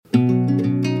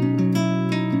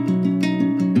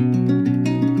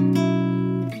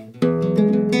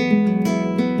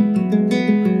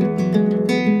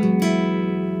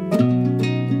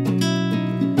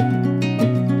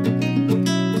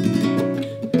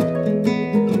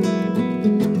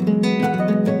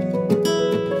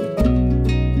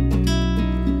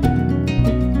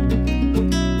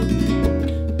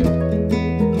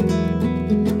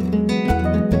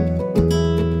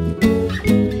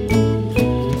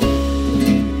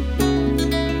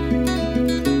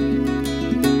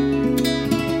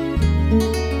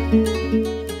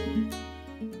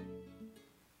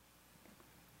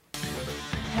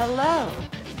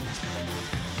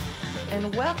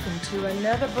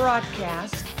another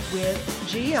broadcast with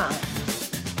Gian.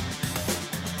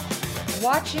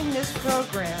 Watching this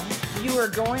program, you are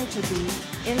going to be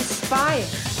inspired,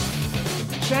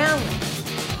 challenged,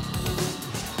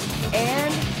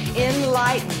 and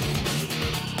enlightened.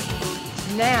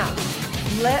 Now,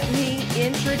 let me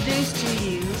introduce to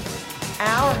you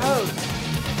our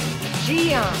host,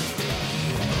 Gian.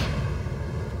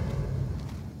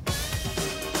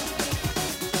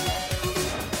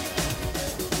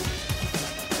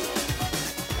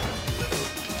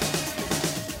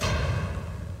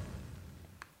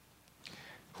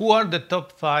 Who are the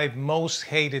top 5 most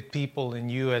hated people in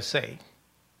USA?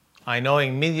 I know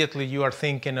immediately you are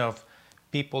thinking of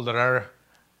people that are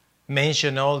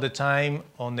mentioned all the time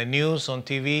on the news, on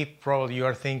TV. Probably you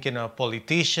are thinking of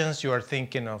politicians, you are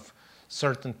thinking of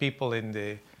certain people in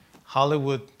the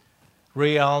Hollywood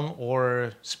realm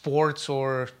or sports,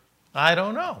 or I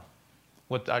don't know.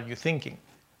 What are you thinking?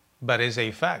 But it's a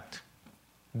fact.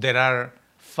 There are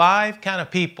 5 kind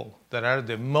of people that are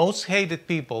the most hated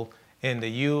people in the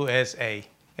USA.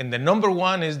 And the number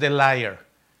 1 is the liar.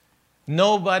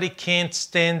 Nobody can't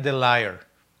stand the liar.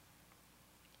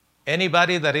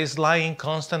 Anybody that is lying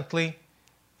constantly,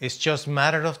 it's just a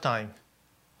matter of time.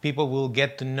 People will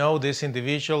get to know this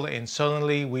individual and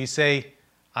suddenly we say,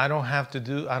 I don't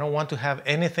want to have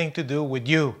anything to do with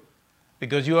you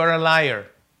because you are a liar.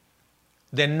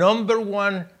 The number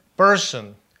 1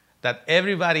 person that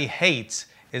everybody hates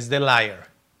is the liar.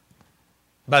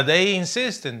 But they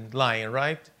insist in lying,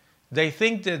 right? They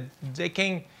think that they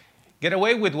can get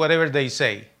away with whatever they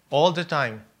say all the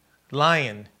time.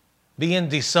 Lying, being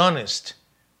dishonest,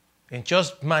 and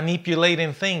just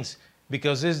manipulating things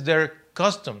because it's their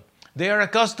custom. They are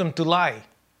accustomed to lie.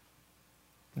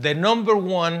 The number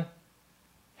 1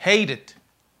 hated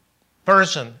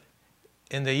person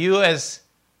in the US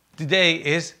today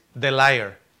is the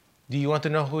liar. Do you want to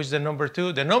know who is the number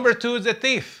 2? The number 2 is the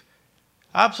thief.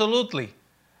 Absolutely.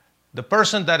 The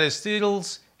person that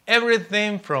steals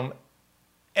everything from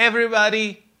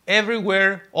everybody,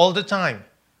 everywhere, all the time.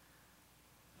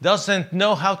 Doesn't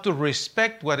know how to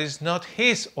respect what is not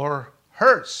his or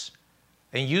hers.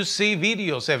 And you see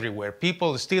videos everywhere.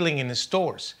 People stealing in the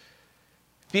stores.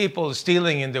 People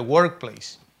stealing in the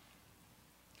workplace.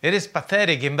 It is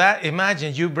pathetic.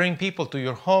 Imagine you bring people to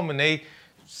your home in a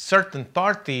certain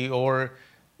party or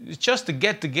just to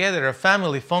get together, a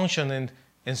family function,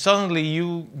 and suddenly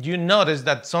you notice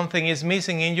that something is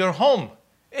missing in your home.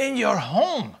 In your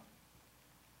home.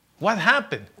 What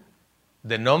happened?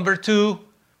 The number 2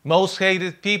 most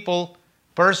hated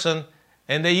person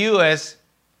in the US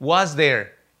was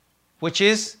there, which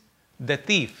is the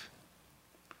thief.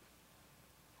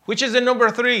 Which is the number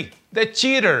 3? The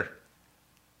cheater.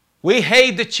 We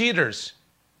hate the cheaters.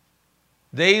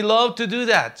 They love to do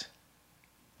that.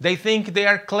 They think they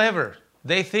are clever.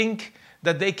 They think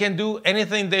that they can do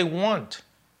anything they want.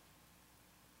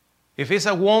 If it's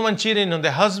a woman cheating on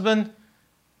the husband,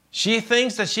 she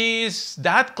thinks that she is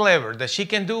that clever, that she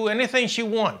can do anything she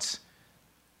wants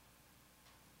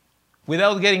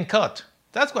without getting caught.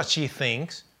 That's what she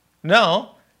thinks.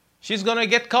 No, she's gonna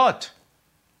get caught.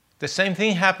 The same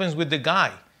thing happens with the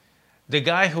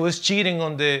guy who is cheating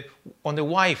on the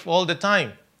wife all the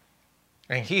time.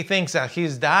 And he thinks that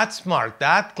he's that smart,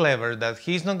 that clever, that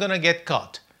he's not gonna get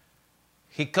caught.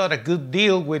 He cut a good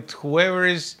deal with whoever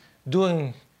is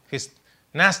doing his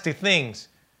nasty things.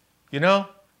 You know,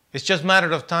 it's just a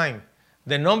matter of time.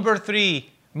 The number 3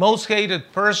 most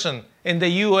hated person in the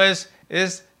US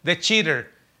is the cheater.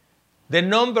 The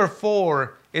number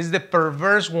 4 is the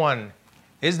perverse one.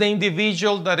 Is the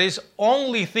individual that is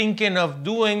only thinking of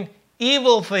doing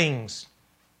evil things.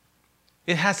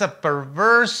 It has a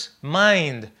perverse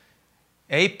mind,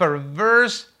 a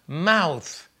perverse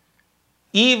mouth.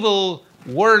 Evil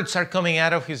words are coming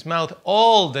out of his mouth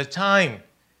all the time.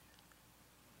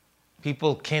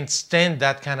 People can't stand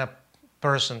that kind of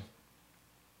person.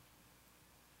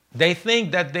 They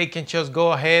think that they can just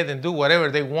go ahead and do whatever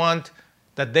they want,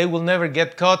 that they will never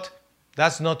get caught.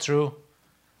 That's not true.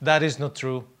 That is not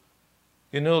true.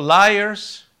 You know,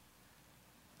 liars,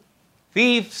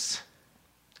 thieves,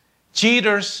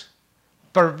 cheaters,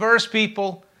 perverse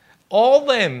people, all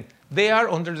them, they are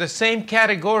under the same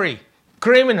category.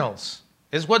 Criminals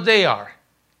is what they are.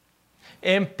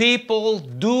 And people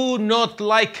do not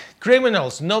like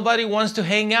criminals. Nobody wants to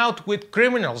hang out with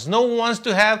criminals. No one wants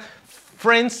to have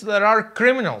friends that are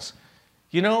criminals.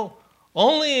 You know,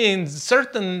 only in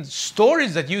certain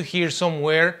stories that you hear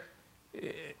somewhere,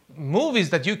 movies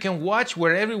that you can watch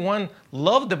where everyone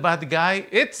loved the bad guy,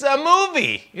 it's a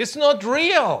movie. It's not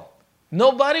real.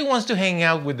 Nobody wants to hang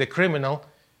out with the criminal.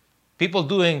 People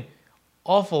doing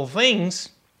awful things,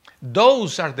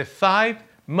 those are the 5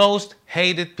 most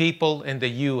hated people in the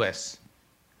US.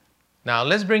 Now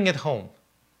let's bring it home.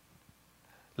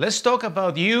 Let's talk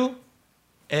about you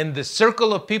and the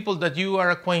circle of people that you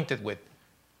are acquainted with.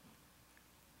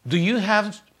 Do you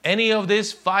have any of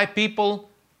these 5 people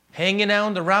hanging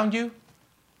out around you?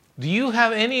 Do you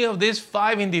have any of these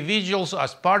 5 individuals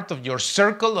as part of your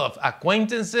circle of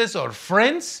acquaintances or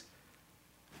friends?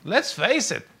 Let's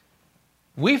face it,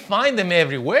 we find them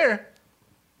everywhere.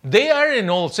 They are in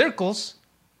all circles,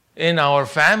 in our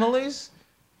families,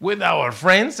 with our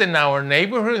friends, in our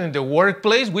neighborhood, in the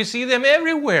workplace. We see them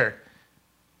everywhere.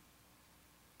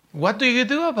 What do you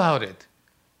do about it?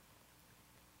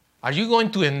 Are you going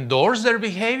to endorse their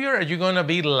behavior? Are you going to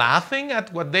be laughing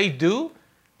at what they do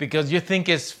because you think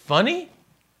it's funny?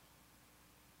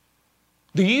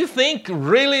 Do you think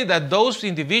really that those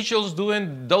individuals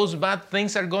doing those bad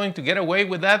things are going to get away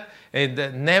with that and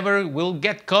never will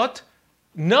get caught?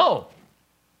 No.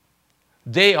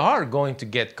 They are going to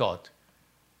get caught.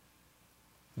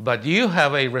 But you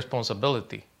have a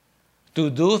responsibility to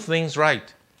do things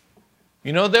right.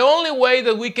 You know, the only way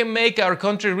that we can make our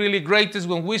country really great is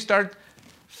when we start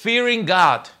fearing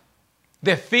God.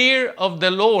 The fear of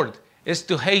the Lord is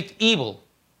to hate evil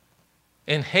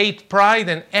and hate pride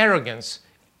and arrogance,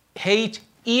 hate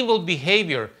evil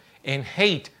behavior, and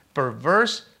hate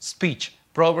perverse speech.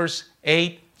 Proverbs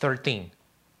 8:13.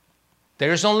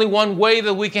 There's only one way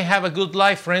that we can have a good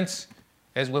life, friends,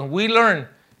 is when we learn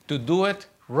to do it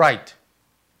right.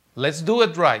 Let's do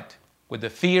it right with the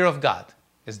fear of God.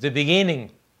 It's the beginning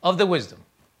of the wisdom.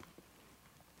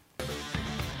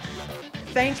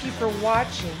 Thank you for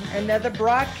watching another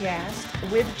broadcast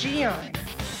with Gian.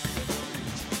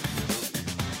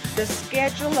 The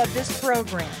schedule of this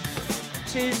program: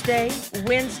 Tuesday,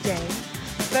 Wednesday,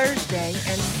 Thursday,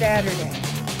 and Saturday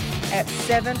at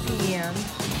 7 p.m.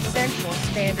 Central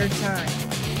Standard Time.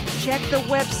 Check the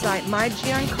website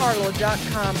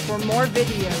mygiancarlo.com for more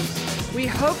videos. We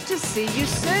hope to see you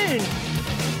soon.